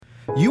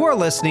You are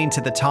listening to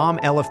the Tom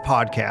Elliff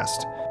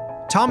Podcast.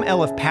 Tom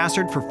Elliff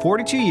pastored for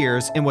 42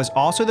 years and was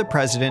also the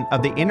president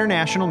of the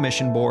International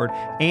Mission Board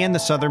and the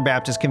Southern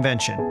Baptist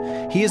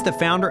Convention. He is the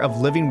founder of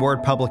Living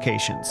Word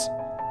Publications.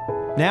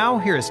 Now,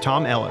 here is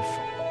Tom Elliff.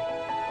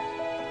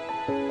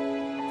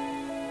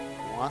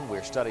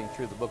 We're studying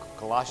through the book of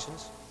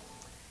Colossians.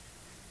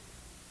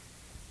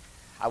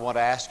 I want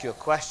to ask you a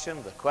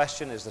question. The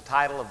question is the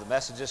title of the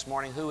message this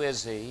morning. Who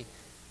is he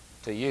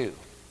to you?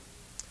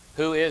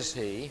 Who is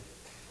he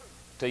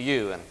to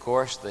you? And of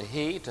course, the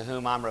he to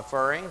whom I'm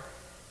referring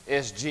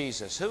is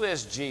Jesus. Who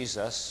is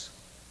Jesus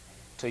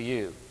to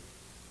you?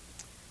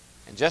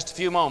 In just a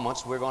few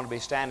moments, we're going to be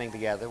standing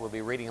together. We'll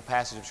be reading a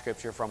passage of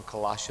Scripture from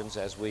Colossians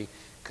as we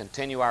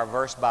continue our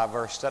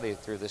verse-by-verse study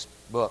through this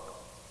book.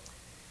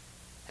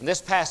 And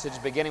this passage,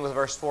 beginning with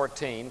verse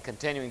 14,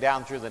 continuing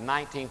down through the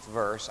 19th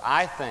verse,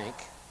 I think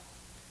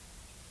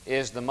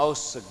is the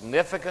most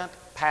significant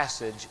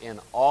passage in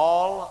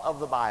all of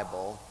the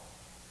Bible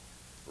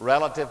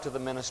relative to the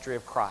ministry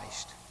of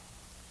Christ.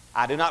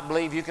 I do not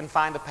believe you can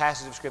find a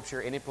passage of Scripture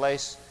any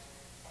place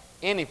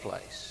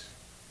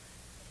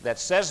that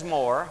says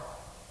more,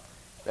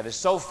 that is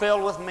so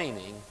filled with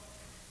meaning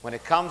when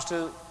it comes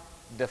to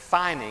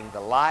defining the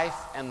life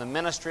and the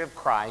ministry of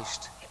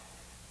Christ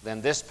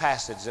than this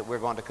passage that we're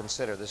going to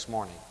consider this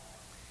morning.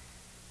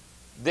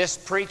 This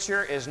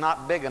preacher is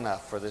not big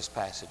enough for this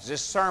passage.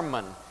 This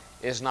sermon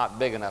is not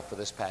big enough for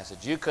this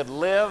passage. You could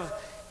live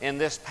in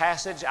this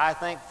passage, I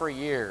think, for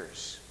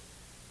years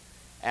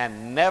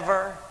and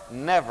never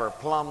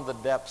plumb the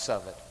depths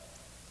of it.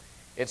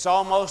 It's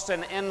almost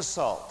an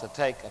insult to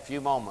take a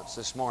few moments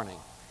this morning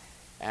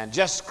and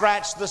just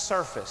scratch the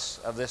surface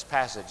of this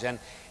passage and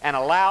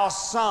allow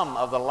some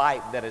of the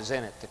light that is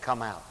in it to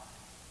come out.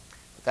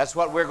 But that's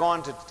what we're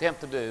going to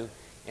attempt to do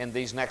in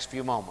these next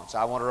few moments.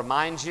 I want to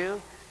remind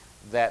you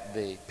that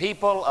the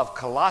people of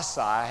Colossae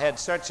had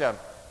such an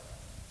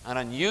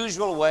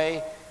unusual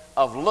way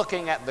of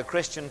looking at the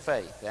Christian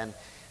faith. And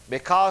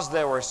because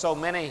there were so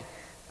many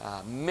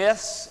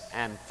myths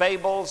and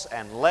fables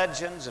and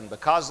legends, and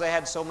because they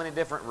had so many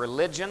different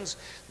religions,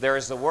 there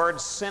is the word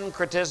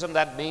syncretism.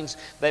 That means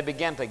they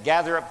began to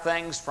gather up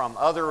things from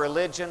other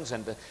religions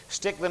and to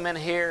stick them in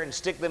here and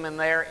stick them in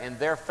there in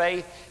their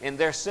faith, in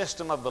their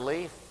system of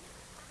belief.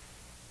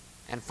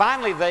 And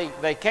finally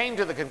they came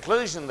to the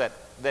conclusion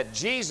that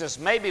Jesus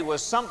maybe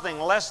was something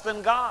less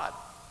than God.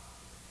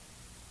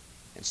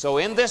 And so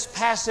in this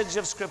passage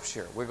of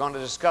Scripture, we're going to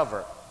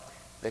discover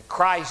that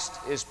Christ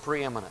is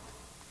preeminent.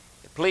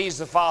 It pleased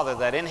the Father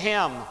that in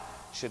Him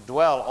should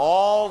dwell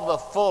all the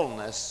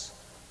fullness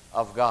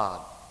of God.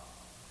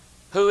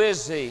 Who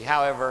is He,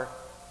 however,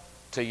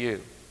 to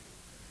you?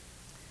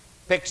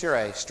 Picture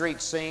a street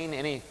scene,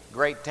 any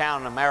great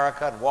town in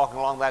America, and walking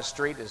along that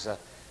street is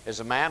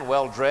a man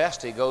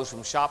well-dressed. He goes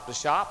from shop to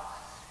shop.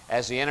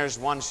 As he enters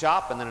one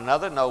shop and then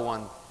another, no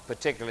one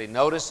particularly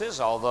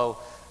notices, although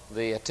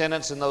the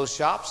attendants in those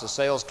shops, the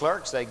sales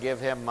clerks, they give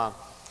him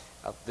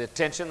the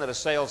attention that a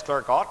sales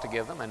clerk ought to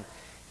give them.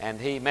 And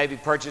he maybe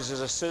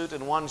purchases a suit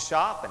in one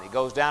shop, and he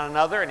goes down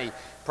another, and he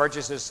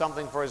purchases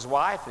something for his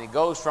wife, and he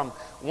goes from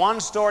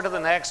one store to the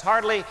next,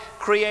 hardly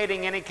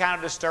creating any kind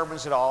of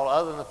disturbance at all,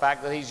 other than the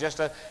fact that he's just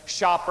a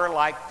shopper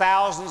like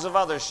thousands of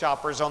other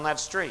shoppers on that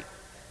street.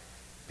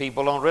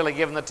 People don't really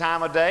give him the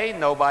time of day.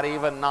 Nobody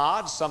even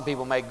nods. Some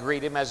people may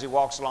greet him as he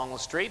walks along the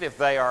street if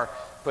they are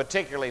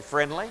particularly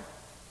friendly.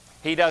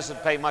 He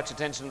doesn't pay much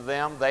attention to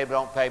them. They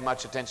don't pay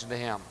much attention to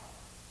him.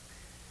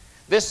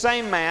 This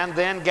same man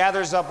then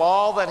gathers up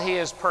all that he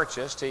has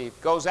purchased. He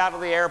goes out to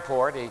the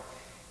airport.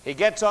 He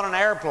gets on an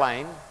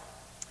airplane.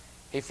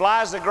 He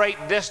flies a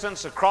great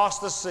distance across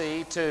the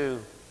sea to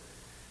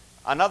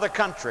another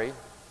country.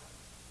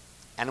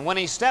 And when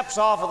he steps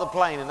off of the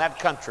plane in that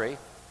country,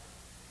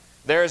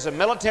 there's a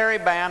military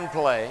band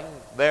playing.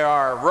 There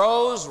are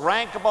rows,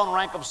 rank upon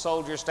rank of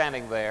soldiers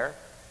standing there.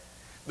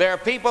 There are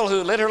people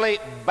who literally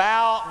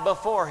bow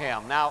before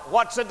him. Now,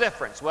 what's the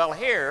difference? Well,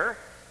 here,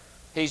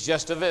 he's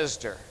just a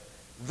visitor.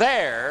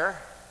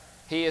 There,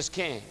 he is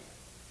king.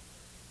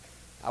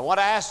 I want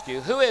to ask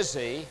you, who is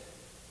he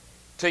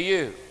to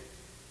you?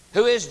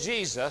 Who is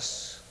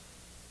Jesus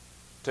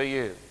to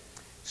you?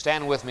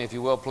 Stand with me, if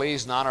you will,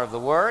 please, in honor of the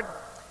Word.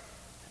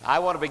 I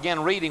want to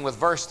begin reading with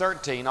verse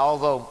 13,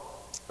 although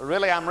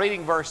really I'm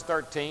reading verse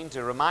 13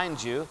 to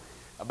remind you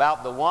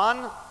about the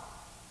one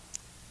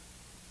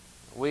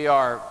we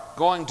are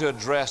going to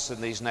address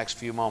in these next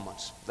few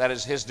moments. That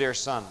is His dear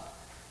Son.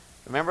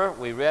 Remember,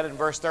 we read in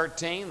verse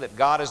 13 that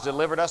God has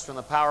delivered us from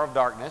the power of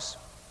darkness.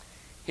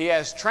 He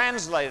has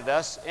translated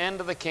us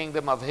into the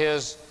kingdom of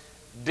His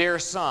dear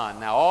Son.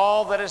 Now,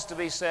 all that is to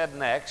be said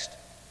next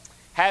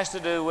has to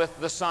do with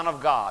the Son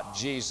of God,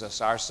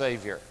 Jesus, our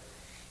Savior,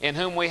 in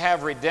whom we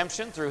have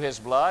redemption through His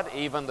blood,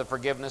 even the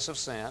forgiveness of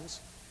sins,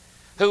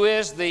 who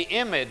is the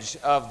image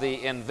of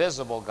the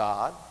invisible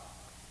God,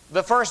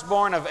 the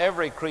firstborn of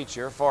every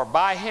creature, for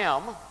by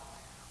Him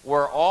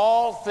were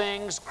all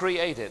things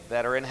created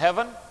that are in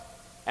heaven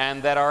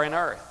and that are in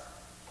earth,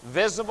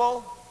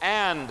 visible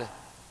and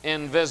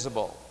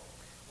invisible,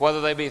 whether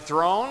they be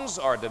thrones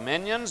or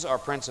dominions or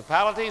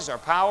principalities or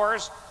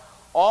powers.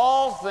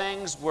 All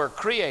things were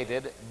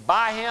created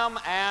by him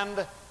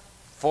and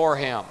for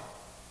him.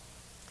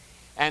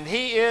 And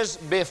he is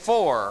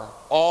before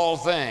all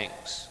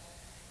things.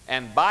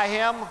 And by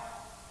him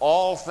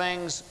all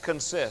things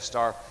consist.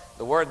 Or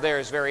the word there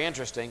is very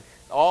interesting.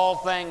 All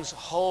things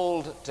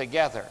hold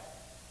together.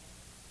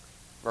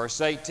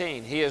 Verse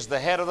 18, he is the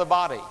head of the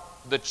body,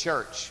 the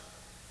church,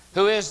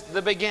 who is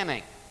the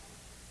beginning,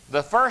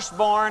 the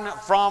firstborn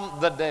from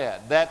the dead,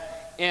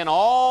 that in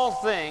all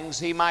things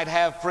he might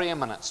have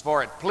preeminence.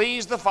 For it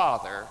pleased the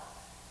Father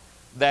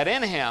that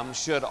in him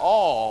should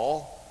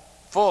all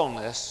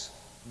fullness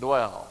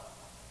dwell.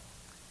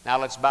 Now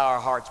let's bow our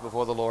hearts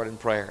before the Lord in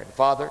prayer. And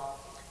Father,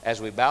 as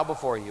we bow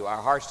before you,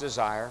 our heart's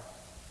desire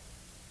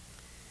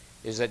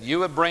is that you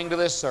would bring to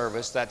this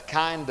service that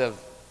kind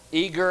of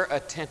eager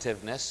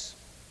attentiveness,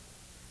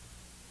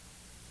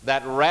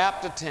 that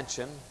rapt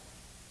attention,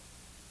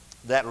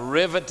 that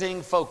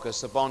riveting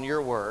focus upon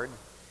your word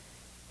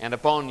and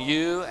upon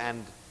you,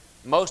 and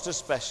most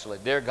especially,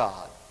 dear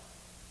God,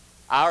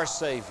 our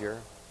Savior,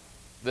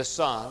 the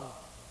Son,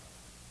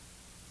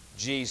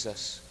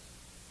 Jesus.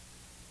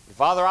 And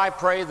Father, I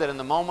pray that in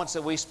the moments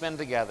that we spend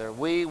together,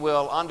 we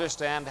will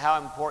understand how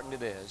important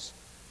it is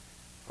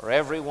for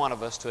every one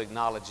of us to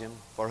acknowledge him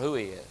for who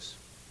he is,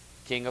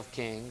 King of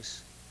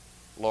kings,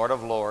 Lord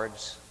of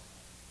lords,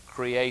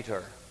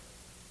 Creator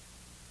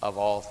of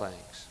all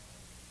things.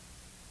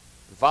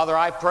 And Father,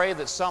 I pray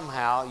that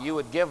somehow you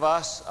would give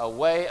us a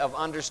way of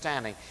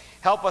understanding.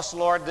 Help us,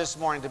 Lord, this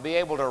morning to be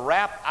able to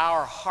wrap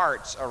our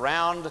hearts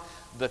around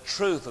the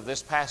truth of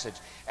this passage,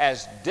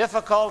 as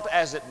difficult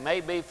as it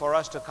may be for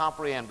us to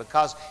comprehend,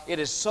 because it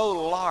is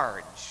so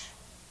large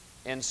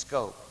in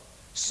scope,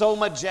 so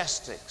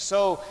majestic,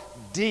 so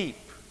deep,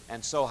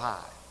 and so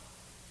high.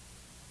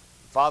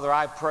 Father,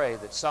 I pray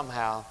that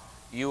somehow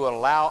you will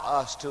allow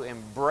us to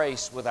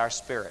embrace with our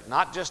spirit,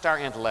 not just our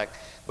intellect,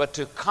 but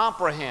to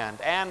comprehend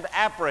and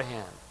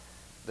apprehend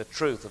the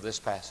truth of this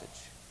passage.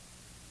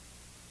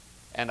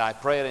 And I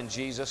pray it in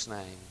Jesus'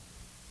 name.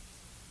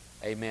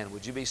 Amen.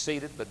 Would you be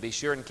seated? But be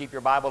sure and keep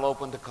your Bible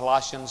open to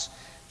Colossians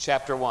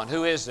chapter 1.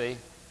 Who is he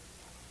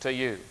to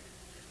you?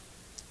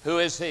 Who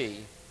is he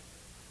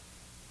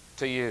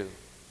to you?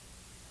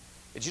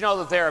 Did you know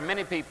that there are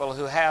many people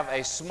who have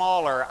a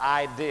smaller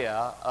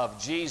idea of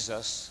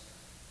Jesus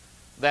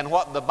than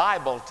what the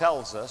Bible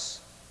tells us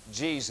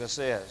Jesus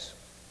is?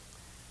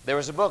 There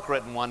was a book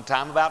written one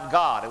time about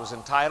God. It was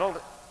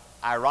entitled,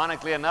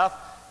 ironically enough,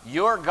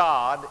 Your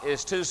God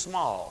is Too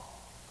Small.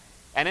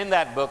 And in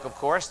that book, of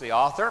course, the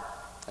author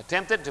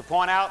attempted to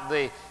point out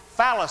the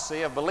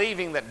fallacy of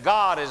believing that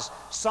God is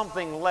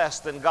something less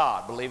than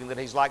God, believing that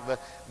he's like the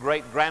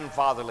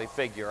great-grandfatherly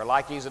figure, or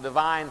like he's a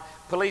divine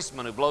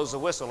policeman who blows a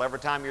whistle every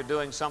time you're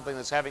doing something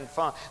that's having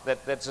fun,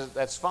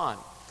 that's fun,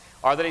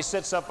 or that he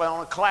sits up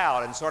on a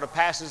cloud and sort of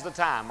passes the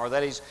time, or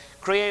that he's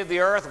created the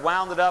earth,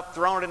 wound it up,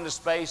 thrown it into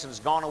space, and has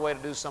gone away to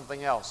do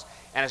something else,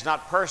 and is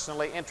not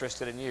personally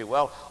interested in you.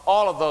 Well,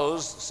 all of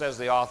those, says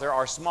the author,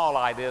 are small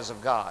ideas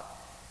of God.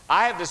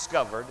 I have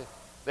discovered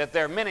that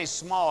there are many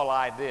small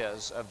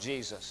ideas of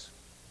Jesus.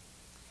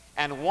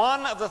 And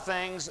one of the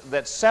things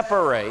that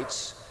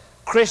separates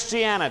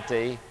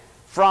Christianity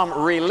from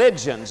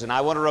religions, and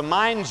I want to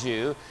remind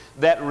you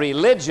that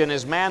religion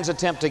is man's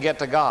attempt to get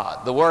to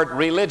God. The word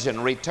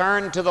religion,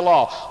 return to the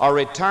law, or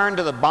return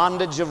to the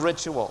bondage of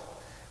ritual.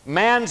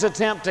 Man's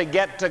attempt to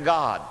get to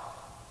God.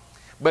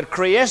 But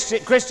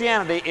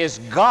Christianity is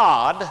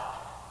God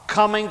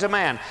coming to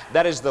man.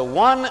 That is the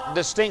one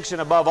distinction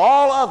above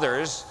all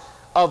others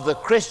of the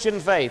Christian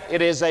faith.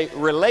 It is a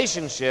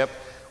relationship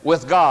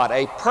with God,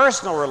 a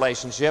personal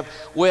relationship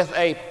with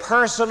a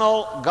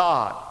personal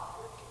God.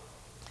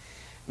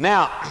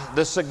 Now,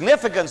 the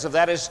significance of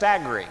that is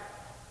staggering.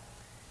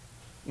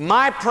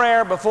 My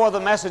prayer before the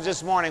message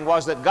this morning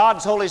was that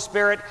God's Holy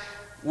Spirit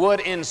would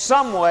in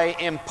some way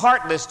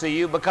impart this to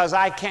you, because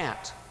I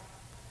can't.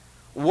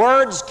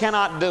 Words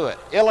cannot do it.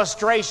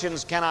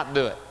 Illustrations cannot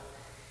do it.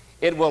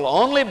 It will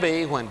only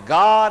be when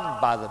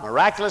God, by the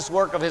miraculous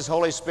work of his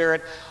Holy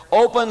Spirit,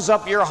 opens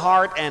up your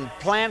heart and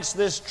plants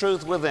this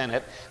truth within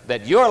it,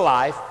 that your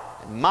life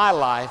and my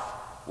life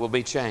will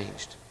be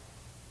changed.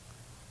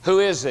 Who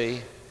is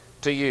he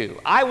to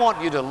you? I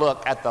want you to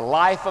look at the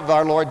life of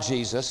our Lord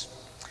Jesus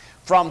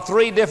from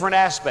three different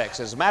aspects.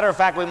 As a matter of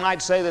fact, we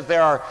might say that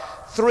there are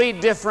three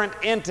different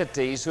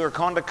entities who are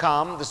going to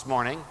come this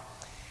morning,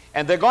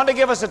 and they're going to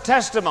give us a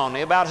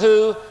testimony about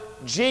who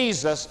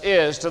Jesus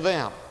is to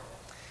them.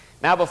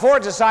 Now, before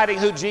deciding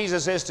who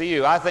Jesus is to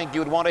you, I think you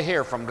would want to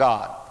hear from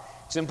God.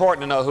 It's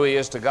important to know who he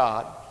is to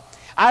God.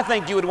 I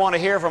think you would want to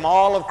hear from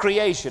all of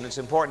creation. It's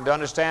important to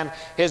understand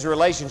his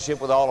relationship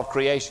with all of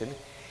creation.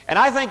 And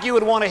I think you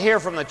would want to hear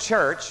from the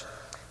church,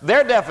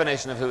 their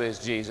definition of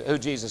who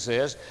Jesus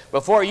is,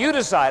 before you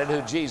decided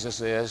who Jesus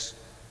is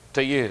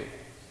to you.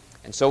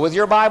 And so with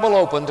your Bible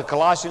open to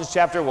Colossians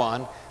chapter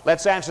 1,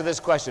 let's answer this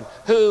question.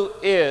 Who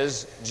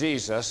is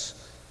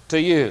Jesus to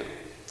you?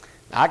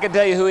 Now, I can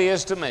tell you who he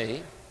is to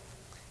me.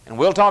 And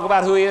we'll talk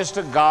about who He is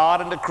to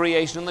God and to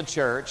creation and the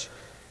church.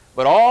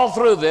 But all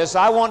through this,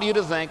 I want you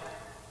to think,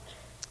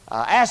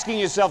 asking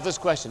yourself this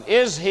question: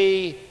 is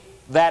He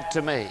that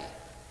to me?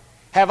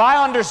 Have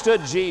I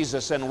understood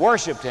Jesus and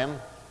worshiped Him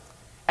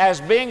as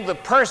being the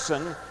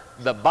person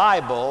the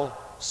Bible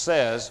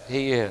says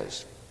He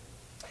is?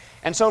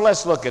 And so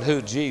let's look at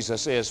who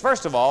Jesus is.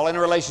 First of all, in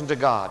relation to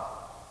God.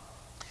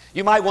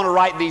 You might want to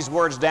write these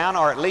words down,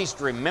 or at least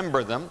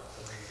remember them.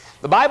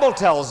 The Bible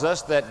tells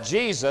us that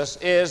Jesus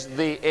is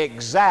the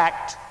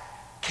exact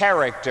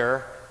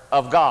character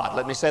of God.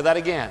 Let me say that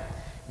again.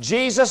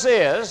 Jesus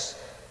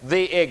is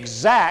the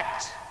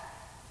exact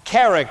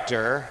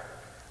character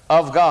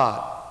of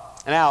God.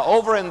 Now,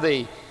 over in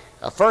the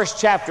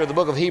first chapter of the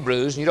book of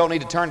Hebrews, and you don't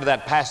need to turn to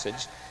that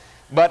passage,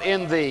 but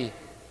in the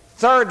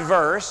 3rd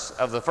verse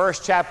of the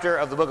first chapter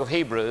of the book of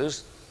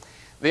Hebrews,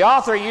 the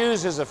author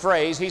uses a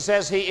phrase. He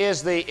says He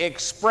is the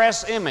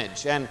express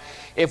image. And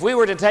if we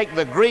were to take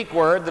the Greek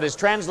word that is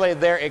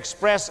translated there,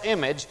 express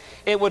image,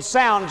 it would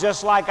sound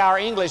just like our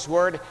English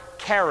word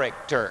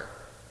character.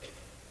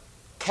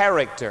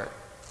 Character.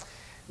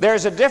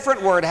 There's a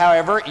different word,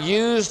 however,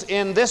 used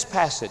in this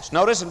passage.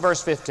 Notice in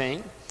verse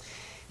 15,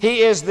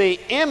 He is the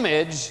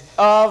image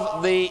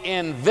of the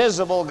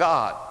invisible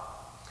God.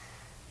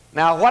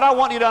 Now, what I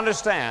want you to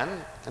understand,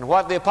 and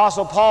what the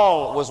Apostle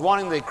Paul was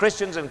wanting the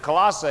Christians in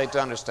Colossae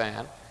to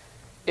understand,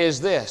 is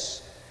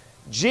this: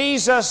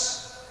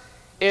 Jesus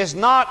is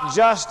not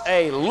just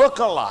a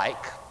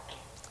look-alike,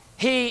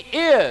 He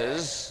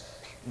is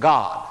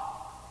God.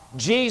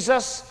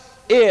 Jesus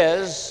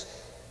is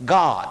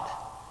God.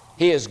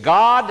 He is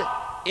God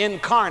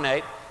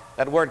incarnate.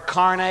 That word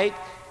carnate,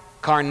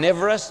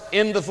 carnivorous,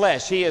 in the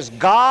flesh. He is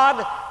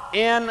God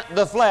in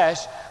the flesh,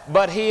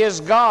 but He is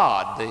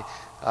God. The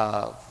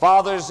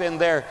fathers in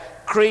their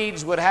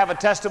creeds would have a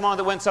testimony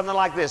that went something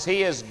like this: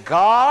 He is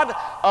God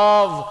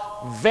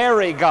of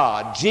very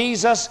God.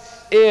 Jesus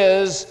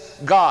is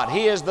God.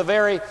 He is the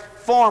very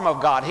form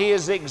of God. He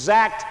is the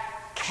exact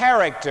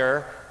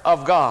character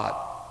of God.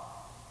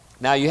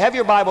 Now, you have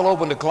your Bible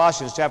open to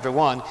Colossians chapter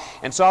 1,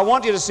 and so I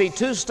want you to see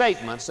two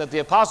statements that the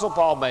Apostle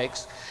Paul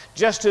makes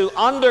just to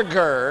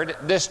undergird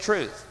this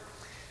truth.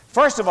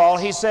 First of all,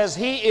 he says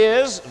He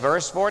is,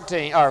 verse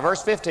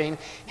 15,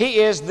 He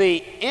is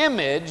the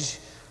image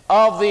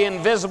of the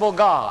invisible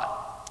God.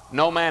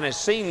 No man has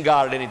seen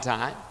God at any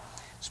time.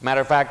 As a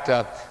matter of fact,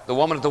 the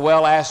woman at the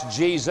well asked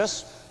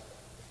Jesus,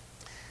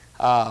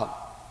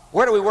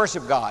 where do we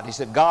worship God? He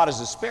said, God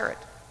is a spirit.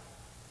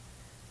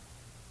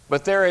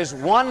 But there is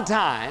one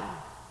time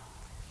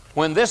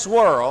when this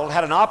world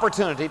had an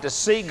opportunity to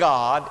see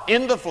God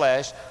in the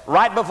flesh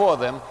right before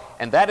them,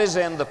 and that is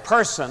in the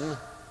person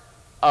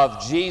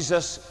of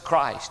Jesus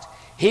Christ.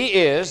 He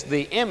is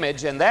the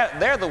image, and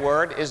there the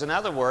word is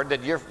another word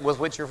that with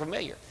which you're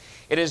familiar.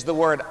 It is the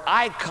word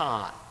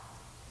icon.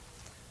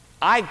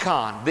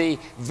 Icon, the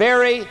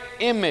very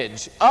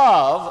image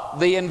of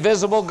the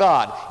invisible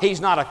God.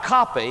 He's not a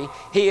copy.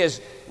 He is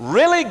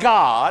really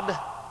God,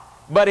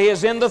 but He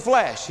is in the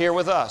flesh here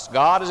with us.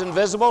 God is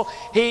invisible.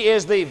 He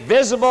is the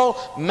visible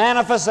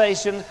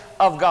manifestation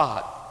of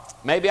God.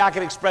 Maybe I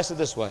could express it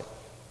this way.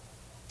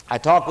 I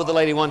talked with a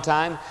lady one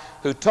time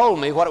who told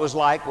me what it was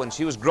like when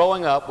she was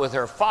growing up with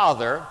her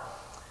father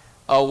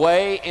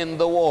away in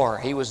the war.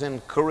 He was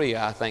in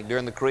Korea, I think,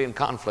 during the Korean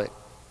conflict.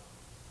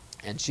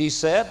 And she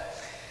said,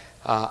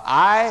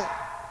 I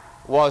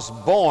was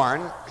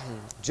born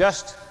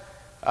just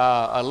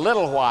a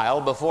little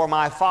while before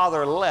my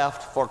father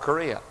left for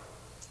Korea.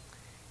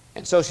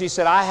 And so she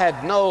said, I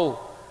had no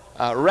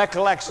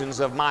recollections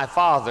of my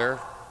father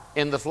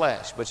in the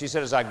flesh. But she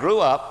said, as I grew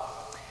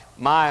up,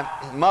 my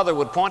mother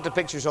would point to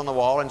pictures on the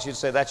wall and she'd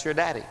say, that's your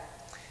daddy.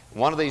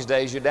 One of these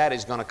days, your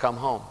daddy's going to come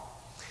home.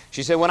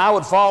 She said, when I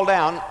would fall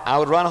down, I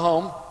would run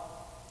home,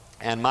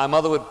 and my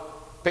mother would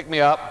pick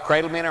me up,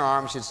 cradle me in her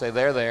arms. She'd say,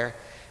 there.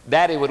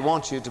 Daddy would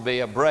want you to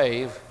be a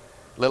brave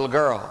little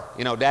girl.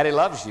 You know, Daddy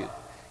loves you.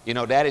 You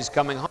know, Daddy's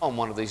coming home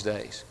one of these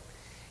days.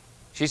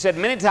 She said,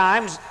 many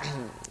times,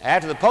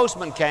 after the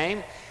postman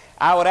came,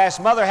 I would ask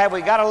Mother, have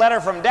we got a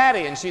letter from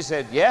Daddy? And she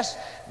said, yes,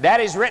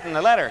 Daddy's written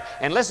a letter.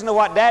 And listen to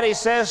what Daddy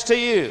says to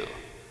you.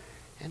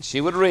 And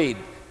she would read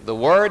the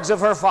words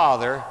of her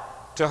father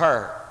to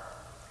her.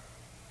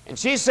 And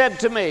she said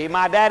to me,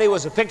 my daddy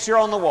was a picture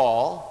on the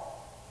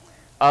wall,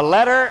 a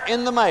letter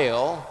in the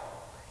mail,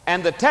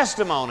 and the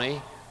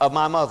testimony of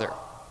my mother.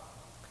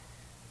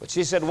 But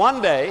she said,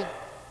 one day,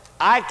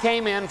 I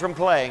came in from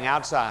playing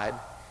outside,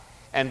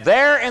 and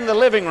there in the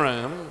living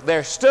room,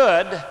 there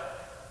stood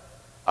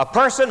a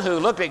person who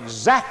looked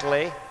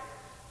exactly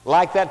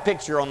like that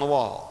picture on the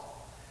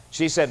wall.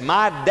 She said,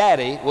 my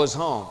daddy was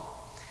home.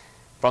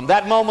 From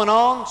that moment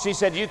on, she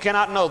said, you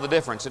cannot know the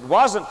difference. It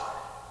wasn't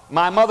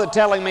my mother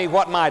telling me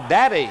what my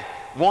daddy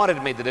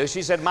wanted me to do.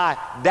 She said, my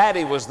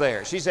daddy was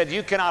there. She said,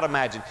 you cannot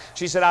imagine.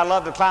 She said, I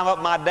loved to climb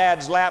up my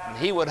dad's lap, and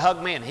he would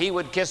hug me, and he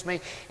would kiss me,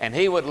 and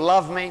he would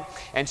love me.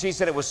 And she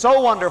said, it was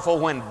so wonderful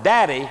when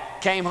Daddy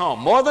came home.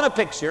 More than a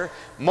picture,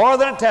 more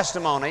than a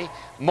testimony,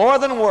 more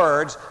than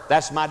words,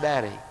 that's my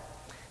daddy.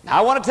 Now,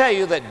 I want to tell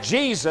you that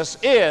Jesus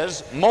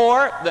is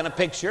more than a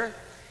picture.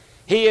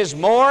 He is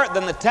more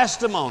than the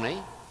testimony.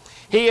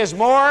 He is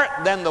more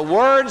than the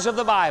words of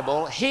the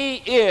Bible. He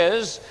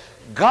is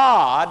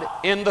God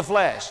in the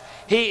flesh.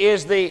 He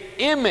is the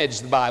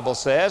image, the Bible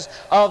says,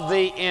 of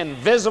the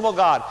invisible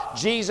God.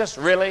 Jesus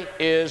really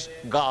is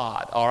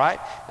God, all right?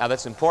 Now,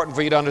 that's important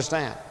for you to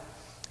understand.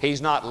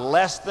 He's not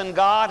less than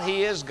God.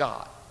 He is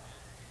God.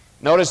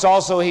 Notice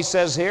also he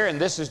says here,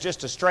 and this is just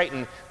to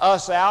straighten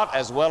us out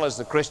as well as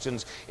the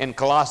Christians in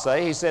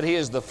Colossae, he said he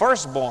is the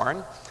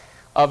firstborn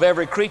of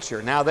every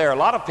creature. Now, there are a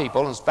lot of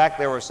people, in fact,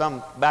 there were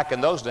some back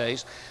in those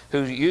days,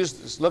 who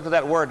looked at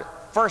that word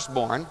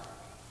firstborn,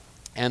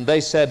 and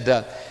they said,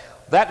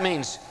 that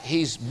means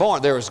he's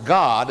born. There was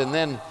God, and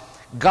then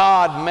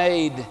God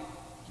made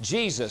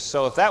Jesus.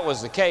 So if that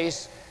was the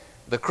case,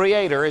 the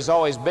Creator is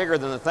always bigger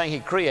than the thing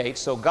He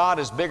creates, so God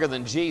is bigger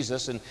than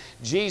Jesus, and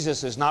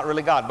Jesus is not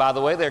really God. By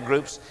the way, there are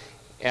groups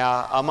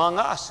among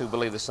us who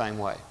believe the same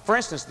way. For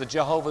instance, the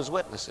Jehovah's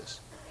Witnesses.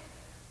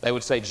 They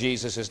would say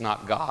Jesus is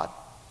not God.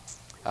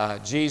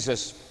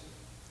 Jesus,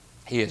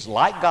 He is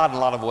like God in a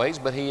lot of ways,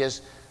 but He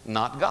is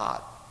not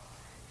God.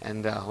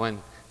 And when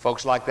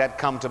folks like that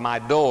come to my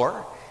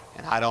door,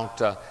 and I don't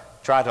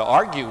try to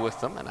argue with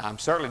them, and I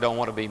certainly don't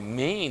want to be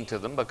mean to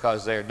them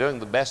because they're doing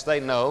the best they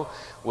know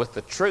with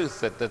the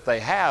truth that they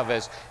have,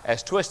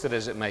 as twisted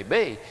as it may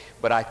be.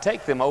 But I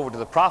take them over to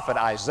the prophet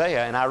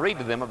Isaiah and I read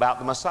to them about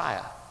the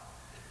Messiah.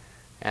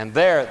 And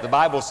there the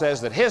Bible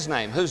says that His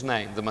name, whose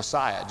name? The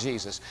Messiah,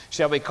 Jesus,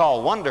 shall be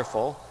called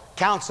Wonderful,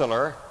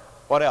 Counselor,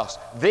 what else?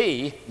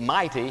 The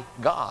Mighty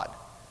God,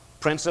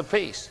 Prince of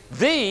Peace,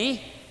 the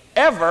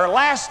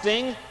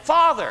Everlasting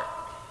Father.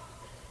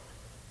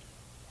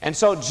 And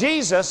so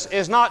Jesus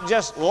is not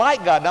just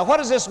like God. Now,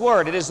 what is this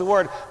word? It is the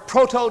word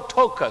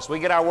prototokos. We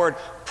get our word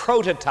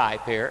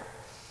prototype here.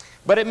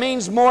 But it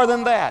means more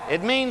than that.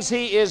 It means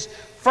He is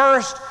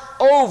first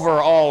over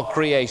all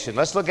creation.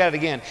 Let's look at it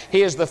again.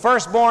 He is the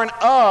firstborn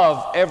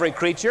of every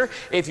creature.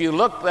 If you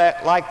look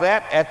at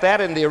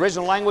that in the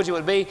original language, it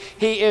would be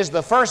He is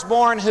the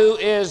firstborn who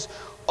is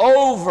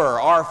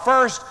over, or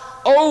first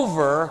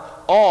over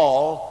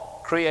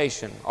all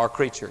creation or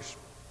creatures.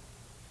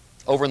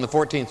 Over in the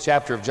 14th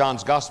chapter of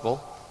John's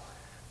Gospel,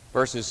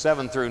 verses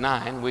 7 through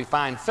 9, we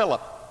find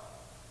Philip.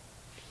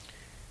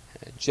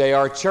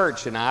 J.R.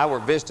 Church and I were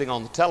visiting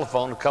on the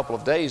telephone a couple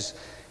of days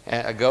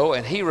ago,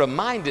 and he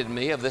reminded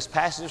me of this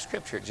passage of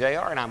Scripture,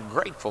 J.R., and I'm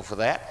grateful for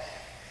that.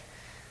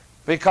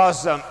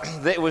 Because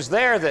it was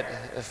there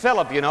that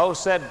Philip,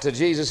 said to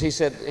Jesus, he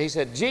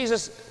said,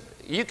 Jesus,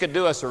 you could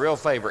do us a real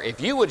favor.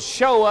 If you would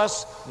show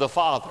us the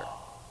Father,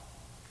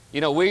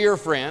 we're your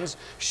friends.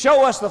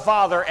 Show us the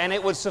Father and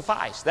it would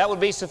suffice. That would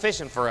be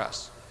sufficient for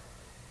us.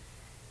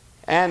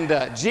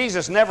 And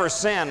Jesus never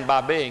sinned by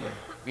being,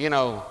 in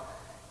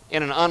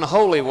an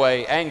unholy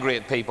way angry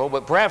at people,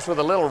 but perhaps with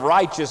a little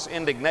righteous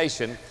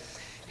indignation.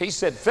 He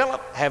said,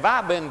 Philip, have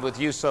I been with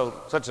you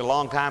such a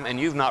long time and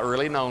you've not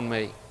really known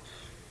me?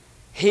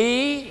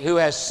 He who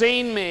has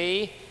seen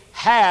me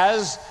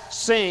has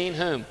seen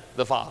whom?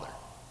 The Father.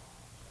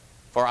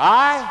 For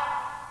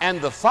I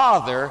and the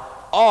Father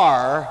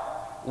are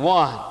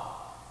one.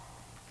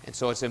 And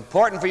so it's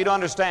important for you to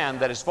understand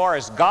that as far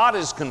as God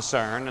is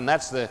concerned, and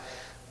that's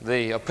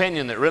the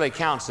opinion that really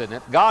counts, isn't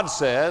it? God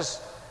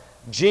says,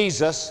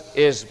 Jesus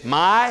is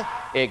my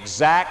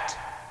exact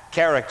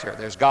character.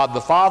 There's God the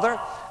Father,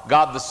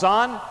 God the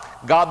Son,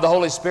 God the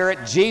Holy Spirit.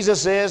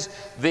 Jesus is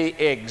the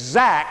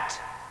exact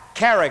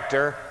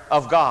character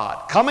of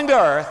God, coming to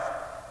earth,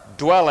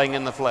 dwelling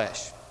in the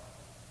flesh.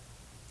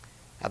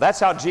 Now that's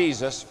how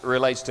Jesus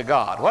relates to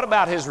God. What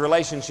about His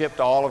relationship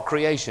to all of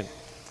creation?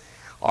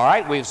 All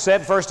right, we've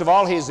said, first of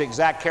all, He is the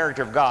exact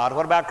character of God.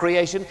 What about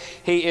creation?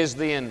 He is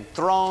the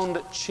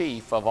enthroned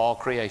chief of all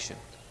creation.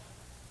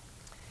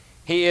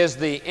 He is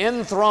the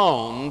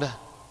enthroned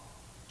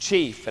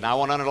chief, and I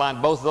want to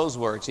underline both of those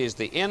words. He is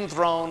the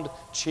enthroned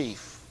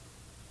chief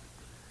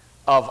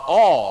of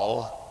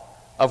all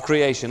of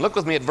creation. Look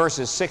with me at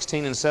verses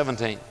 16 and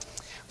 17.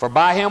 For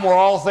by Him were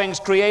all things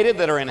created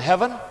that are in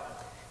heaven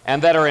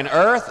and that are in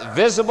earth,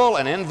 visible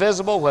and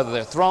invisible, whether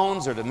they're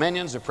thrones or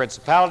dominions or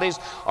principalities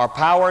or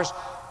powers.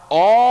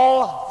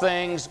 All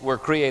things were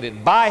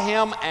created by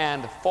Him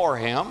and for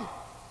Him.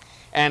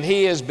 And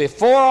He is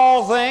before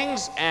all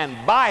things, and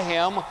by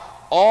Him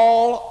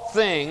all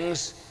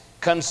things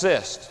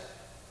consist.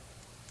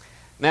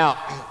 Now,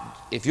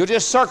 if you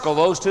just circle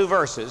those two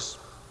verses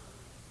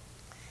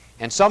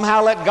and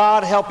somehow let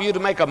God help you to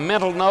make a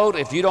mental note,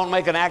 if you don't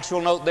make an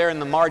actual note there in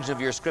the margin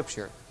of your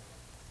Scripture.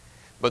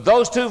 But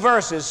those two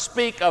verses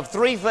speak of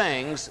three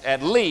things,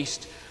 at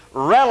least,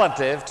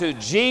 relative to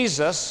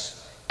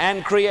Jesus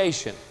and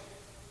creation.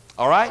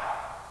 All right?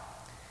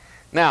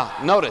 Now,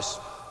 notice,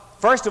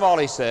 first of all,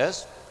 he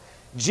says,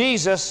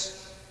 Jesus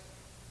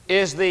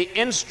is the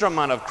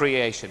instrument of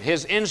creation,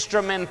 His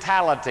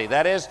instrumentality.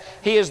 That is,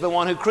 He is the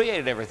one who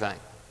created everything.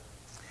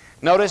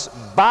 Notice,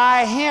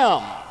 by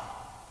Him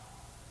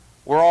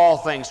were all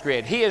things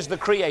created. He is the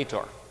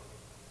creator.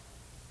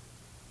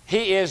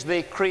 He is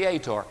the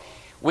creator.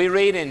 We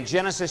read in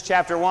Genesis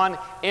chapter 1,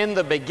 in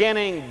the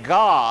beginning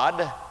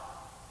God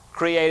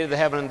created the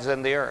heavens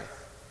and the earth.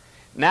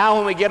 Now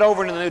when we get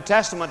over into the New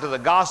Testament to the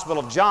Gospel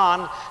of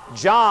John,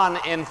 John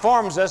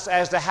informs us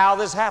as to how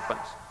this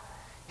happens.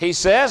 He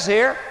says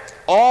here,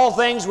 all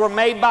things were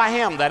made by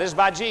Him, that is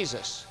by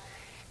Jesus.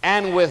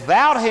 And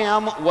without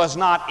Him was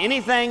not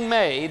anything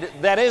made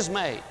that is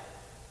made.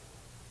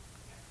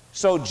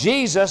 So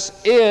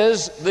Jesus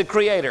is the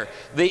Creator,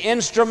 the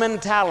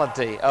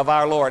instrumentality of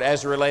our Lord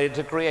as related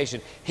to creation.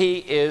 He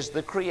is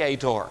the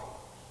Creator.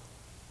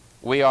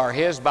 We are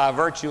His by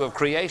virtue of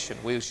creation.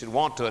 We should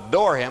want to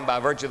adore Him by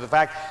virtue of the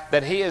fact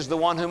that He is the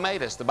one who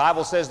made us. The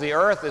Bible says the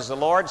earth is the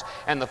Lord's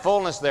and the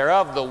fullness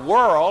thereof, the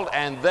world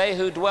and they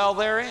who dwell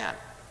therein.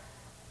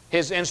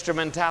 His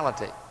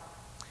instrumentality.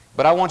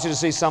 But I want you to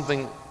see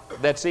something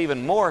that's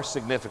even more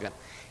significant,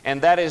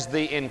 and that is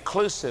the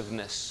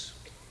inclusiveness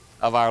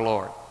of our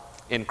Lord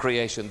in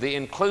creation. The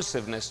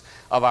inclusiveness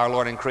of our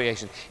Lord in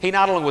creation. He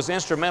not only was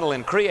instrumental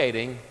in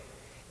creating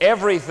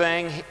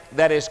everything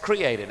that is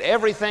created,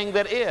 everything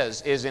that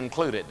is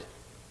included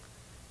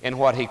in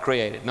what He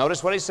created.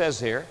 Notice what He says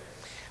here.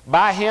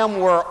 By Him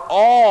were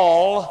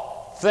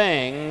all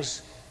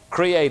things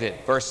created.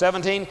 Verse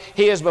 17,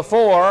 He is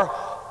before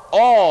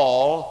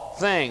all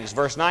things.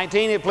 Verse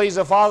 19, it pleased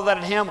the Father that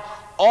in Him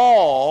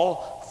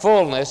all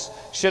fullness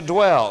should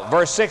dwell.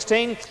 Verse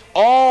 16,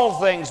 all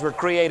things were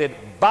created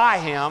by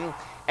Him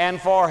and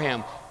for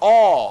Him.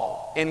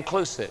 All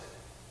inclusive.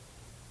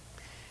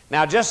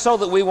 Now, just so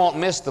that we won't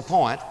miss the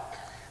point,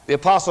 the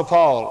Apostle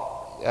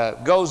Paul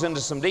goes into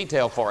some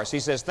detail for us. He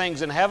says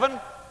things in heaven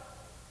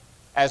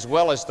as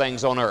well as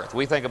things on earth.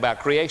 We think about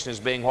creation as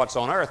being what's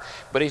on earth,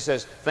 but he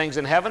says things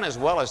in heaven as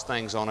well as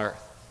things on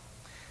earth.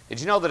 Did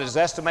you know that it is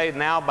estimated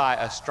now by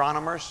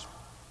astronomers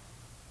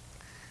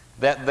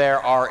that there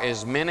are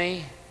as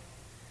many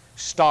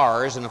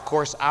stars, and of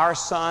course our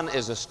sun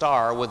is a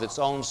star with its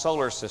own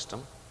solar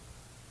system,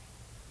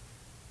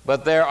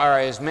 but there are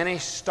as many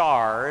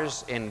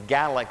stars in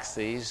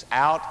galaxies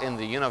out in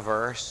the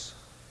universe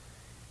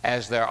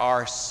as there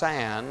are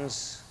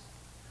sands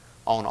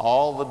on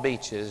all the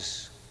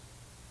beaches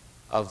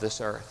of this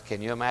earth. Can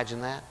you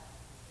imagine that?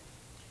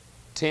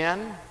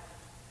 10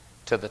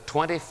 to the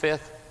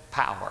 25th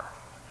power.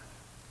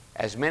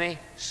 As many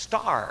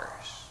stars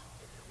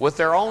with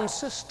their own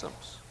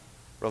systems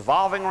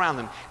revolving around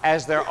them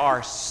as there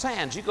are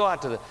sands. You go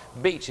out to the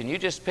beach and you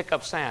just pick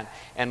up sand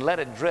and let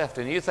it drift,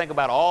 and you think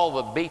about all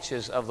the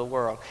beaches of the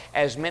world.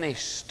 As many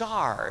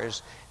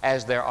stars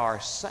as there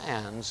are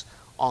sands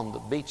on the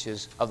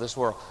beaches of this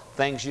world.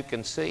 Things you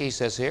can see, he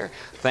says here,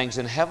 things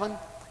in heaven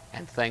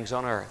and things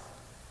on earth.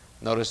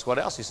 Notice what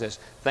else he says.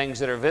 Things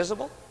that are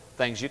visible,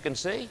 things you can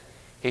see.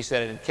 He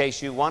said, in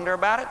case you wonder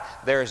about it,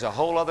 there's a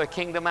whole other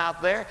kingdom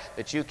out there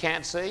that you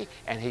can't see,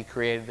 and He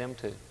created them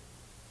too.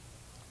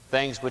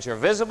 Things which are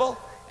visible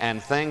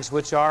and things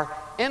which are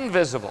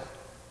invisible.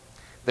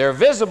 They're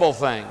visible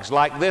things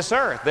like this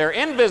earth. They're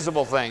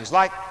invisible things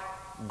like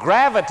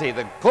gravity,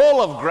 the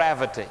pull of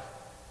gravity.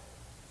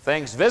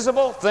 Things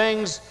visible,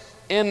 things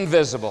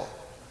invisible.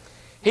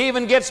 He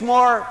even gets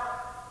more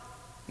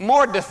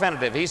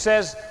definitive. He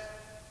says,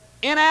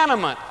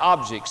 inanimate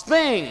objects,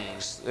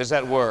 things is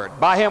that word.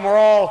 By Him were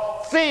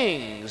all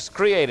things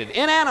created.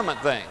 Inanimate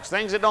things,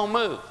 things that don't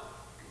move.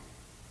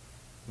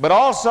 But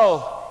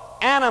also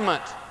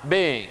animate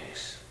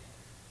beings,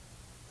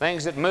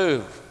 things that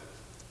move,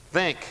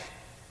 think,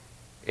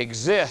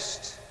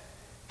 exist,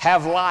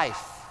 have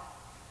life.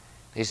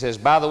 He says,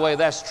 by the way,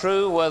 that's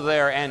true whether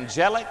they're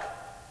angelic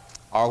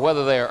or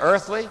whether they're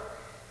earthly.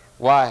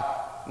 Why,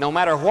 no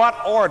matter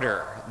what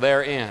order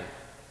they're in,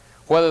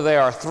 whether they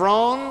are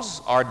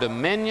thrones or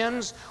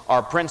dominions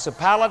or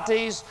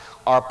principalities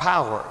or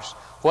powers,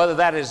 whether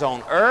that is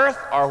on earth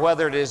or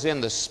whether it is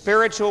in the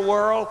spiritual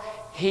world,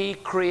 He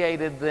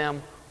created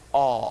them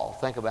all.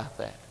 Think about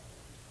that.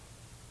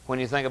 When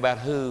you think about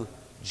who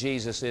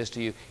Jesus is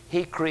to you,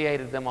 He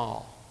created them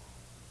all.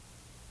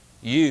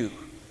 You,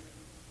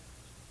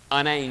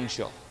 an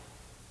angel,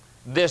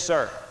 this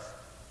earth,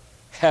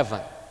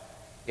 heaven,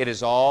 it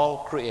is all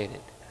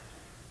created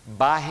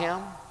by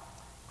Him,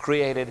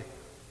 created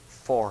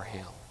for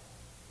Him.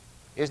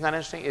 Isn't that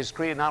interesting? It is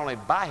created not only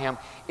by Him,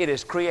 it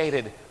is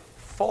created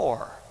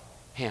for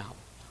Him.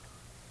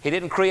 He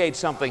didn't create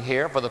something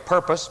here for the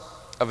purpose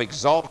of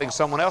exalting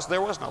someone else.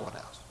 There was no one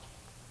else.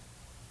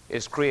 It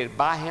is created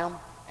by Him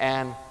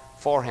and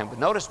for Him. But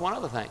notice one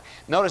other thing.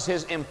 Notice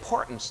His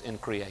importance in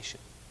creation.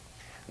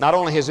 Not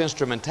only His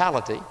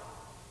instrumentality,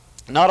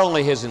 not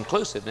only His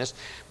inclusiveness,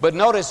 but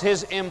notice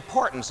His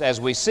importance as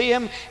we see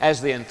Him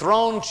as the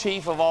enthroned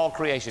chief of all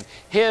creation.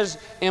 His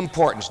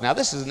importance. Now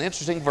this is an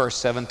interesting verse,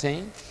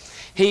 17.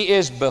 He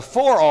is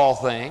before all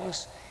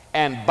things,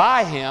 and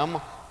by Him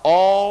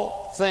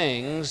all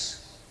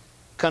things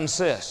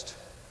consist.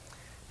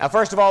 Now,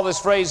 first of all, this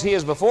phrase, He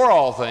is before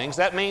all things,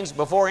 that means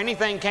before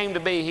anything came to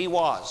be, He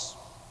was.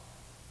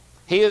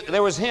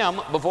 There was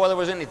Him before there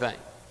was anything.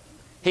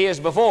 He is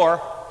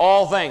before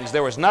all things.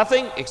 There was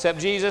nothing except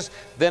Jesus,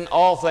 then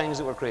all things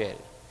that were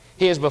created.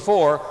 He is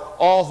before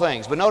all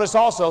things. But notice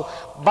also,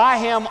 by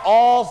Him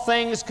all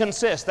things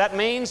consist. That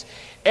means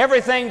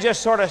everything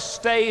just sort of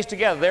stays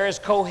together. There is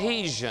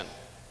cohesion.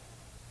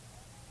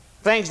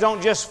 Things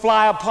don't just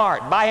fly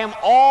apart. By Him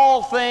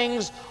all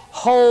things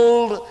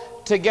hold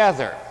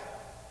together.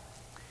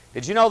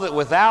 Did you know that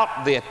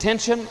without the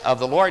attention of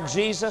the Lord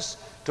Jesus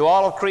to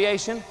all of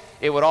creation,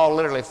 it would all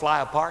literally fly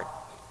apart?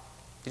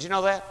 Did you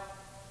know that?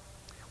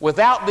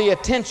 Without the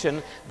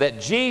attention that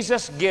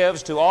Jesus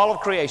gives to all of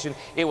creation,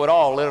 it would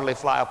all literally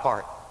fly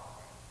apart.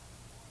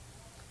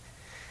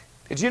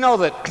 Did you know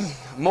that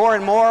more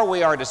and more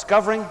we are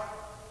discovering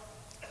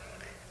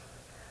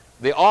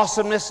the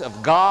awesomeness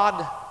of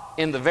God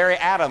in the very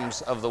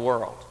atoms of the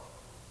world?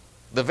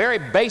 The very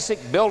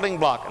basic building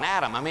block, an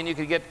atom. I mean, you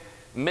could get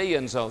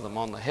millions of them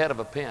on the head of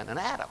a pin, an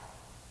atom.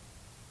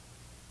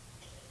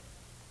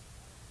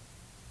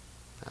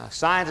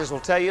 Scientists will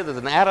tell you that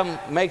an atom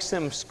makes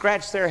them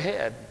scratch their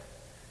head.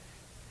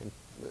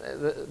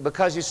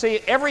 Because you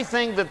see,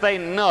 everything that they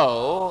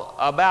know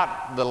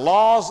about the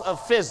laws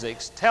of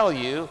physics tell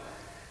you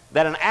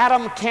that an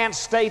atom can't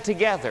stay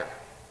together.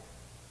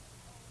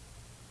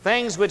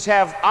 Things which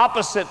have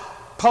opposite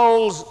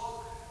poles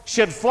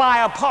should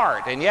fly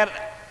apart, and yet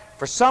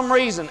for some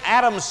reason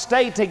atoms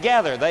stay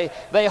together.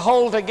 They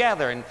hold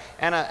together,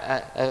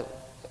 and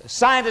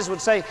scientists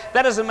would say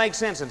that doesn't make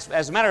sense.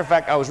 As a matter of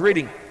fact, I was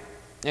reading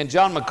in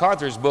John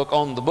MacArthur's book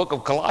on the book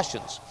of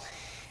Colossians,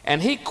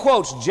 and he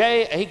quotes Carl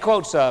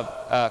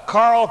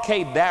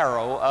K.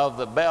 Darrow of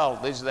the Bell,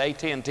 these are the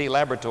AT&T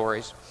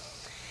laboratories,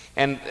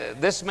 and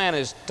this man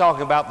is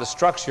talking about the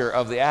structure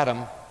of the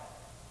atom.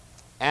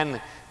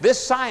 And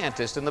this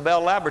scientist in the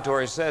Bell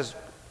Laboratory says,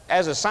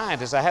 as a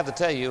scientist, I have to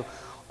tell you,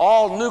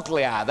 all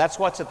nuclei, that's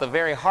what's at the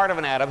very heart of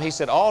an atom. He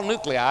said all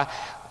nuclei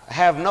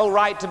have no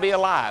right to be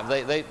alive.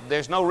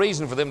 There's no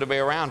reason for them to be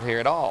around here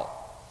at all.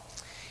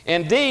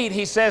 Indeed,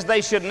 he says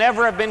they should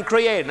never have been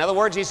created. In other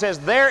words, he says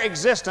their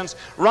existence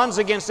runs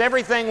against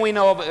everything we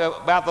know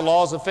about the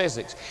laws of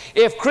physics.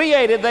 If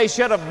created, they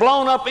should have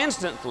blown up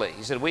instantly.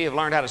 He said, we have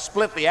learned how to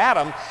split the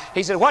atom.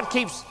 He said, what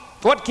keeps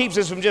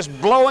us from just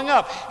blowing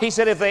up? He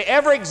said, if they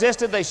ever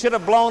existed, they should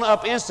have blown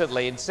up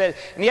instantly. And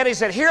yet he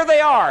said, here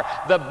they are,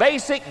 the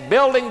basic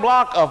building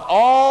block of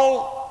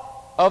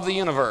all of the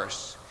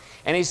universe.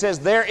 And he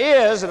says there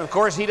is, and of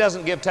course he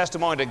doesn't give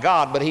testimony to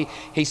God, but he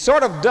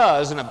sort of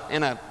does in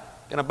a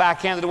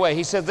backhanded way.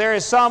 He said there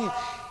is some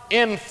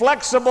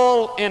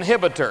inflexible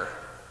inhibitor.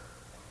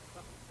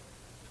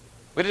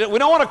 We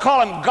don't want to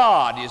call him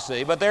God, you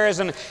see, but there is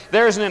an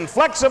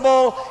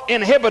inflexible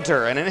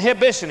inhibitor, an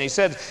inhibition. He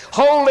said,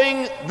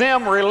 holding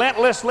them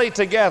relentlessly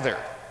together.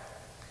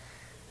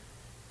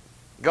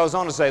 Goes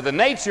on to say, the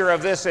nature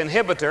of this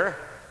inhibitor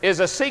is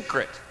a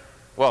secret.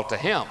 Well, to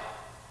him.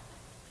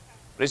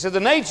 But he said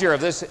the nature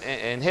of this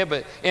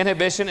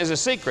inhibition is a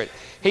secret.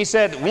 He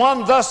said,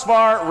 one thus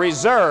far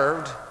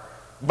reserved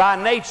by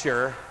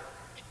nature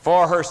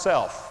for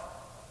herself.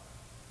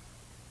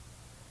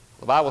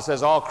 The Bible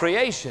says all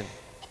creation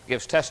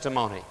gives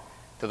testimony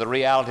to the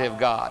reality of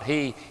God.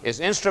 He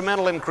is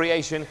instrumental in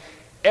creation.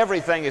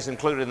 Everything is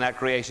included in that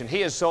creation.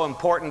 He is so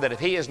important that if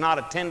He is not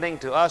attending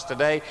to us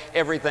today,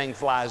 everything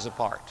flies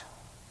apart.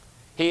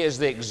 He is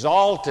the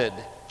exalted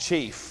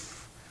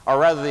chief, or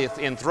rather the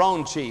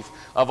enthroned chief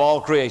of all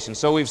creation.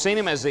 So we've seen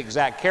Him as the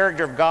exact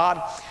character of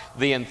God,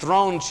 the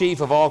enthroned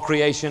chief of all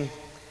creation.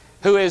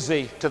 Who is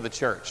He to the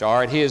church? All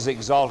right, He is the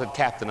exalted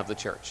captain of the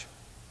church.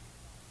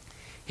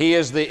 He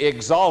is the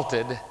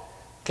exalted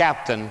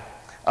captain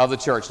of the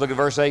church. Look at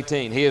verse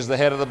 18. He is the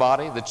head of the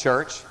body, the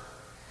church,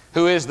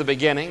 who is the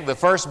beginning, the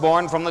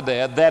firstborn from the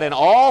dead, that in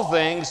all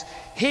things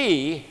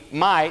He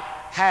might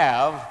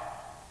have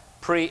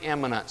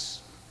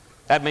preeminence.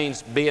 That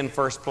means be in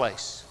first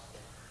place.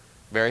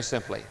 Very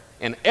simply.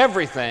 In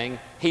everything,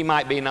 He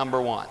might be number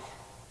one.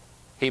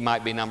 He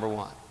might be number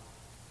one.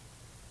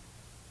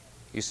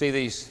 You see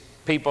these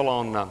people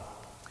on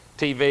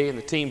TV and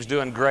the team's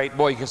doing great.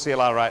 Boy, you can see a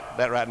lot of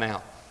that right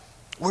now.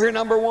 We're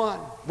number one.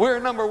 We're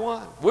number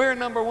one. We're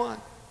number one.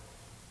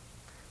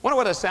 Wonder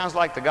what it sounds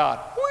like to God.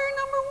 We're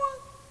number one.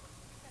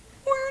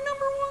 We're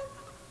number one.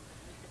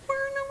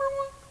 We're number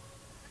one.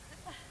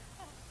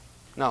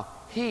 No,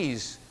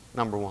 He's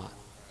number one.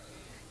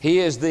 He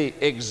is the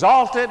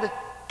exalted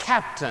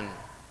captain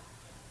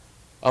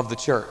of the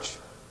church.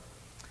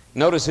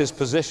 Notice His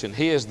position.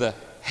 He is the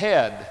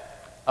head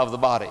of the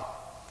body.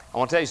 I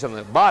want to tell you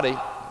something. The body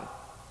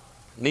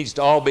needs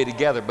to all be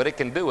together, but it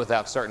can do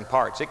without certain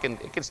parts. It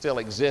can still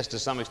exist to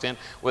some extent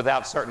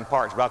without certain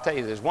parts. But I'll tell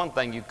you, there's one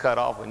thing you cut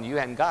off when you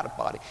hadn't got a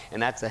body,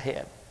 and that's the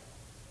head.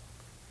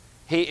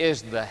 He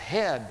is the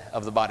head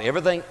of the body.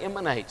 Everything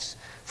emanates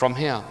from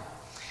Him.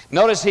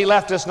 Notice He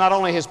left us not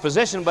only His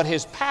position, but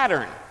His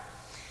pattern.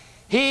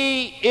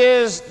 He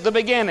is the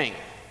beginning.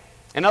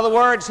 In other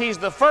words, He's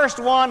the first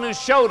one who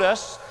showed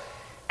us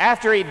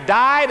after He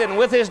died and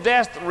with His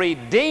death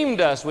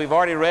redeemed us. We've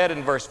already read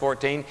in verse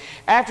 14.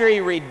 After He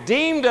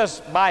redeemed us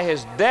by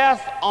His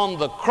death on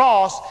the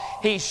cross,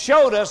 He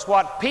showed us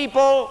what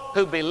people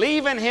who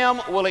believe in Him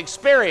will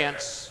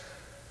experience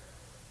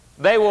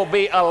They will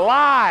be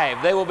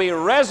alive. They will be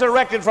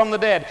resurrected from the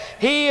dead.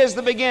 He is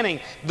the beginning,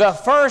 the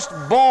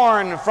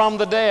firstborn from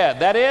the dead.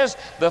 That is,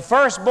 the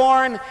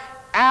firstborn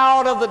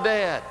out of the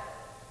dead.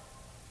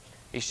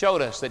 He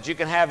showed us that you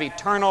can have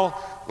eternal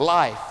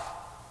life.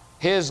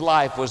 His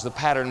life was the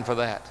pattern for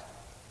that.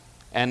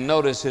 And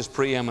notice His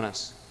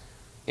preeminence.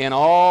 In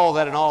all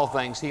that in all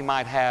things, He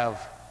might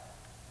have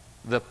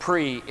the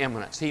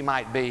preeminence. He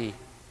might be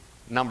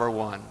number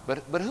one.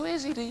 But who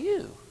is He to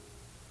you?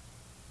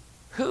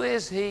 Who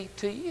is He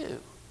to you?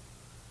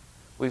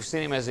 We've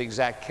seen Him as the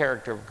exact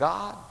character of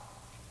God,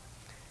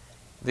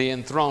 the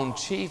enthroned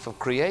chief of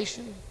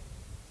creation.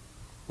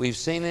 We've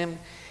seen Him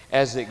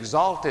as the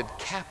exalted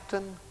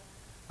captain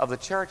of the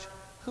church.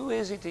 Who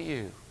is He to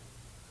you?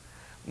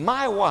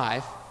 My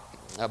wife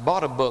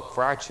bought a book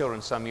for our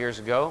children some years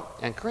ago,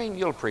 and Kareem,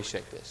 you'll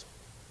appreciate this.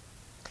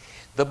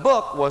 The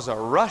book was a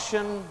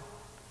Russian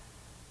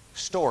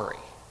story,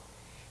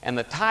 and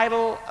the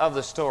title of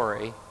the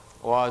story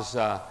was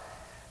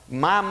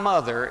My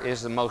Mother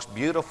is the Most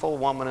Beautiful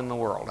Woman in the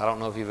World. I don't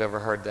know if you've ever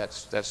heard that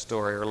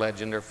story or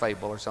legend or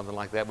fable or something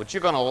like that, but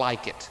you're going to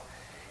like it.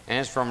 And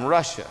it's from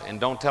Russia, and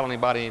don't tell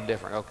anybody any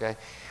different, okay?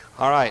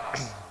 All right.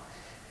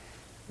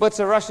 But it's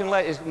a Russian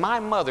lady. My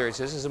mother, it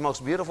says, is the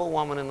most beautiful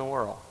woman in the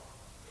world.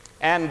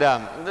 And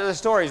the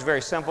story is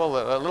very simple.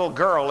 A little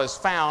girl is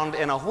found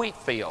in a wheat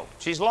field.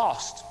 She's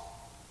lost.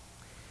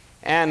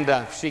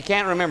 And she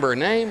can't remember her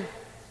name,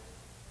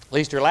 at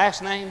least her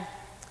last name.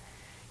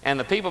 And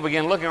the people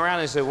begin looking around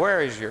and say,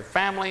 where is your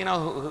family? You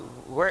know,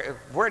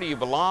 where do you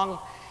belong?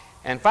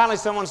 And finally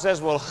someone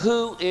says, well,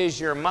 who is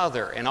your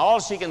mother? And all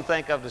she can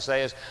think of to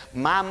say is,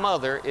 my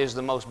mother is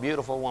the most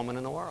beautiful woman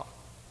in the world.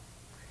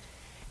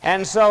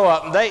 And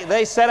so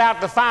they set out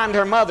to find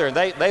her mother.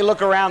 They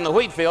look around the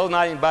wheat field,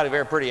 not anybody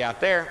very pretty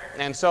out there.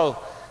 And so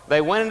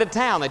they went into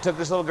town. They took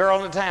this little girl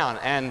into town,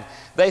 and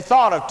they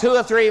thought of 2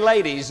 or 3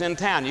 ladies in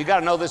town. You got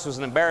to know this was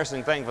an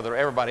embarrassing thing for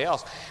everybody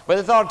else. But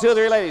they thought of 2 or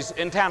 3 ladies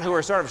in town who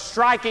were sort of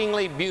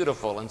strikingly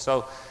beautiful. And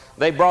so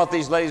they brought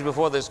these ladies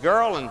before this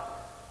girl, and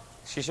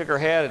she shook her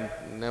head,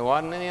 and there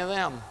wasn't any of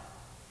them.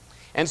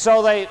 And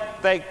so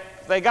they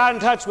got in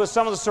touch with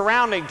some of the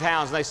surrounding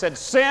towns, and they said,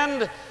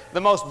 send the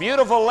most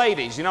beautiful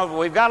ladies. You know,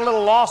 we've got a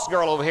little lost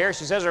girl over here.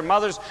 She says her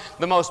mother's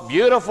the most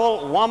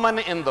beautiful woman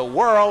in the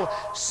world.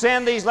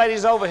 Send these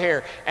ladies over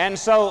here. And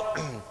so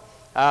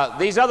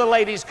these other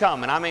ladies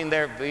come, and I mean,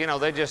 they're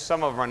just,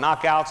 some of them are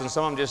knockouts, and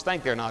some of them just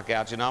think they're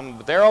knockouts,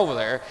 but they're over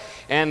there,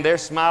 and they're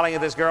smiling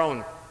at this girl,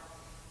 and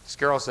this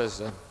girl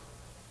says,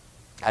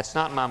 that's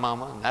not my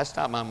mama, and that's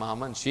not my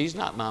mama, and she's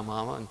not my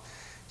mama, and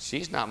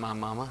she's not my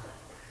mama.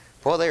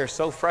 Boy, they are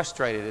so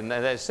frustrated, and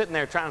they're sitting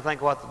there trying to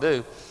think what to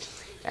do.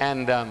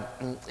 And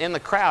in the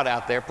crowd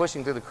out there,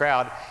 pushing through the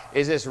crowd,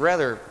 is this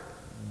rather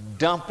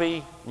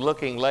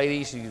dumpy-looking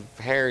lady. Her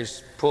hair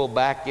is pulled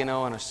back, in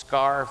a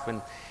scarf,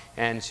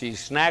 and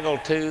she's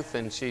snaggle-toothed,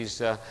 and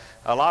she's a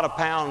lot of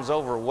pounds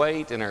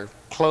overweight, and her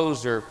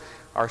clothes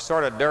are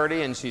sort of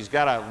dirty, and she's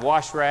got a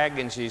wash rag,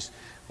 and she's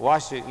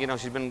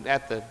she's been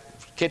at the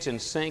kitchen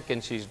sink,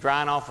 and she's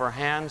drying off her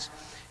hands.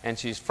 And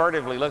she's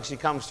furtively looking. She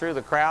comes through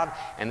the crowd,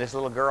 and this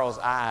little girl's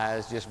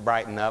eyes just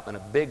brighten up, and a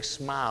big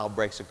smile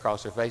breaks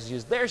across her face. She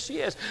says, there she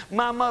is,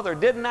 my mother.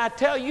 Didn't I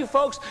tell you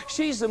folks,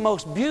 she's the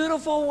most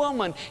beautiful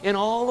woman in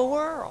all the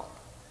world.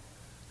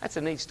 That's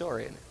a neat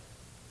story, isn't it?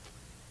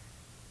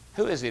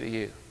 Who is he to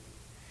you?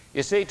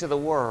 You see, to the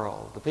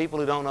world, the people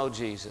who don't know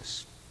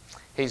Jesus,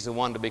 He's the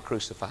one to be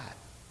crucified.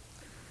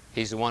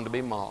 He's the one to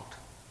be mocked.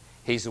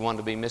 He's the one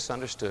to be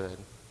misunderstood.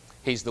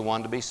 He's the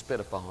one to be spit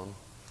upon.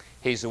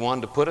 He's the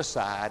one to put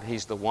aside.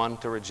 He's the one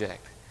to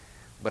reject.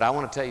 But I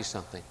want to tell you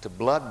something. To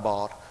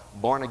blood-bought,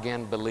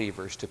 born-again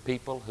believers, to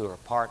people who are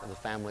part of the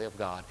family of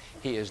God,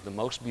 He is the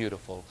most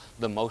beautiful,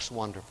 the most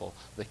wonderful,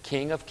 the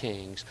King of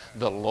kings,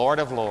 the Lord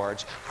of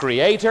lords,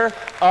 Creator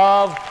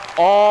of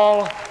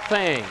all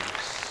things.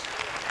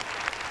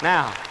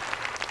 Now,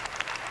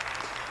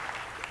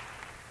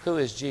 who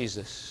is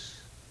Jesus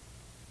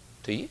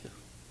to you?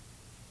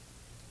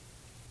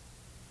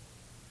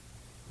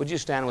 Would you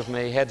stand with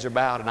me? Heads are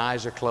bowed and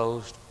eyes are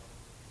closed.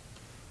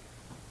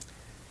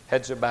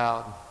 Heads are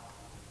bowed.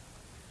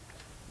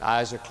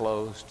 Eyes are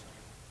closed.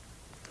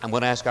 I'm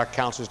going to ask our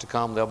counselors to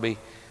come. They'll be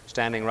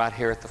standing right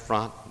here at the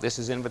front. This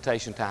is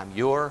invitation time.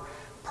 Your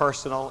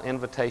personal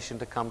invitation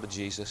to come to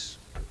Jesus.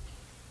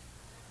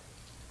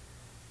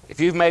 If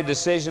you've made a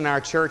decision in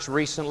our church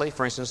recently,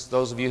 for instance,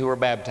 those of you who were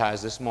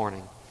baptized this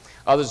morning,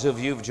 others of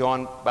you have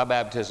joined by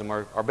baptism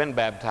or been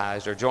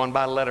baptized or joined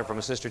by letter from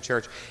a sister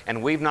church,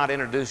 and we've not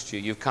introduced you.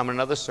 You've come to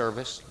another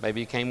service. Maybe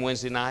you came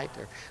Wednesday night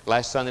or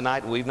last Sunday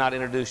night. We've not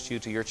introduced you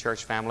to your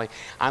church family.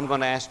 I'm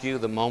going to ask you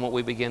the moment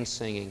we begin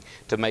singing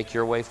to make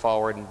your way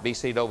forward and be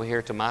seated over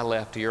here to my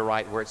left, to your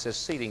right, where it says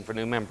seating for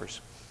new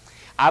members.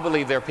 I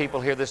believe there are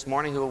people here this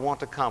morning who will want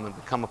to come and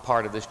become a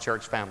part of this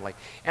church family,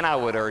 and I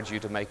would urge you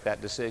to make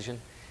that decision.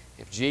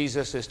 If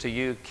Jesus is to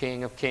you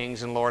King of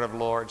kings and Lord of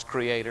lords,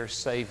 Creator,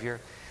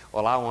 Savior,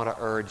 well, I want to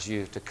urge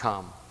you to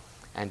come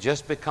and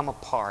just become a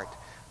part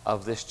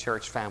of this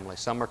church family.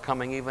 Some are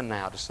coming even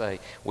now to say,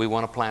 we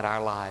want to plant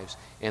our lives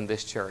in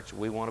this church.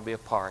 We want to be a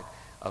part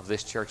of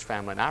this church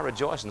family. And I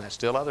rejoice in that.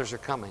 Still others are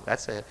coming.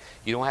 That's it.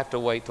 You don't have to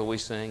wait till we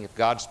sing. If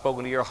God's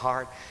spoken to your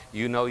heart,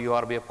 you know you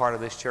ought to be a part of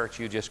this church,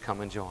 you just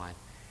come and join.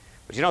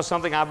 But you know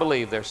something, I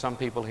believe there's some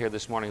people here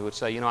this morning who would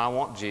say, you know, I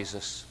want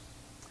Jesus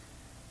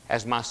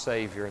as my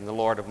Savior and the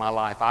Lord of my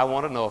life. I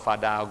want to know if I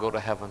die, I'll go to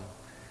heaven.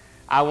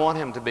 I want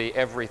Him to be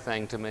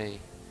everything to me.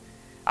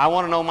 I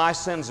want to know my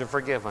sins are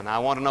forgiven. I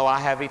want to know I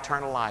have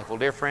eternal life. Well,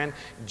 dear friend,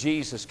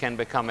 Jesus can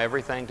become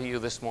everything to you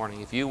this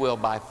morning. If you will,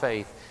 by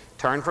faith,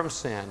 turn from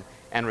sin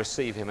and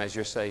receive Him as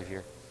your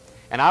Savior.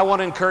 And I want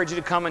to encourage you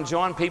to come and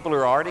join people who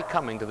are already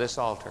coming to this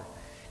altar.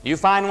 You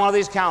find one of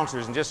these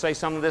counselors and just say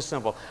something this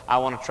simple. I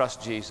want to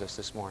trust Jesus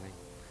this morning.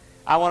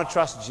 I want to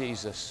trust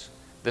Jesus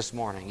this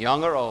morning.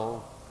 Young or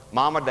old,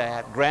 mom or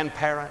dad,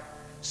 grandparent,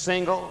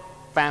 single,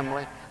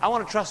 family. I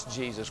want to trust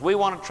Jesus. We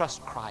want to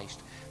trust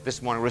Christ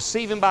this morning.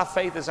 Receive Him by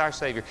faith as our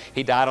Savior.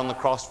 He died on the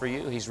cross for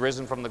you. He's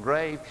risen from the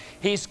grave.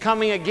 He's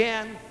coming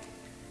again.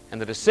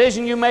 And the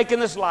decision you make in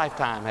this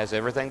lifetime has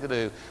everything to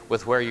do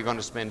with where you're going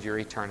to spend your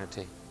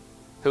eternity.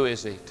 Who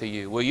is He to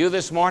you? Will you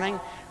this morning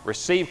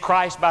receive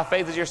Christ by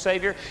faith as your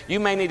Savior? You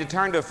may need to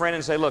turn to a friend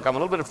and say, look, I'm a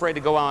little bit afraid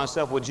to go by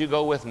myself. Would you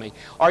go with me?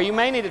 Or you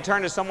may need to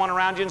turn to someone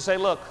around you and say,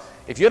 look,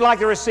 if you'd like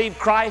to receive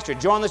Christ or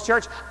join this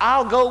church,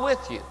 I'll go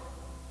with you.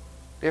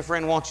 Dear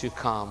friend, won't you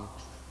come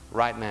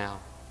right now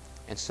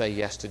and say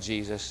yes to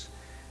Jesus?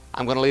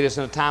 I'm going to lead us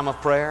in a time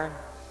of prayer.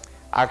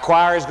 Our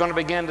choir is going to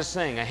begin to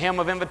sing a hymn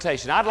of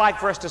invitation. I'd like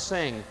for us to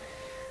sing,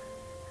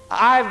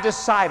 I've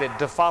decided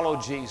to follow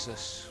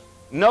Jesus.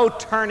 No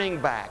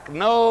turning back.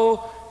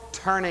 No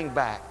turning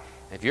back.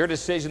 If your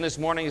decision this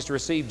morning is to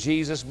receive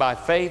Jesus by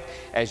faith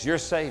as your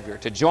Savior,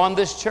 to join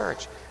this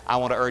church, I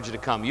want to urge you to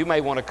come. You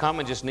may want to come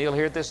and just kneel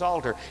here at this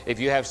altar if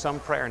you have some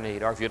prayer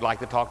need or if you'd like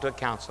to talk to a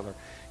counselor.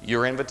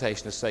 Your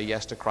invitation to say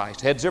yes to Christ.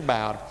 Heads are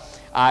bowed,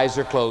 eyes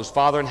are closed.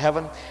 Father in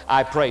heaven,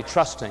 I pray,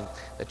 trusting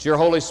that your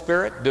Holy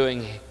Spirit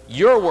doing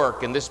your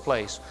work in this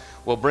place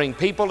will bring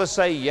people to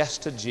say yes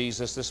to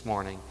Jesus this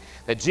morning,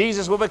 that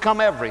Jesus will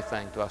become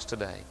everything to us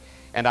today.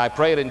 And I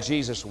pray it in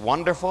Jesus'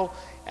 wonderful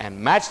and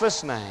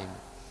matchless name.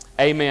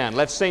 Amen.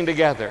 Let's sing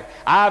together.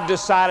 I've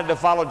decided to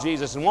follow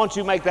Jesus. And won't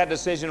you make that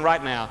decision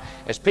right now?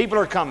 As people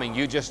are coming,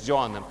 you just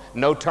join them.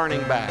 No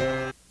turning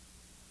back.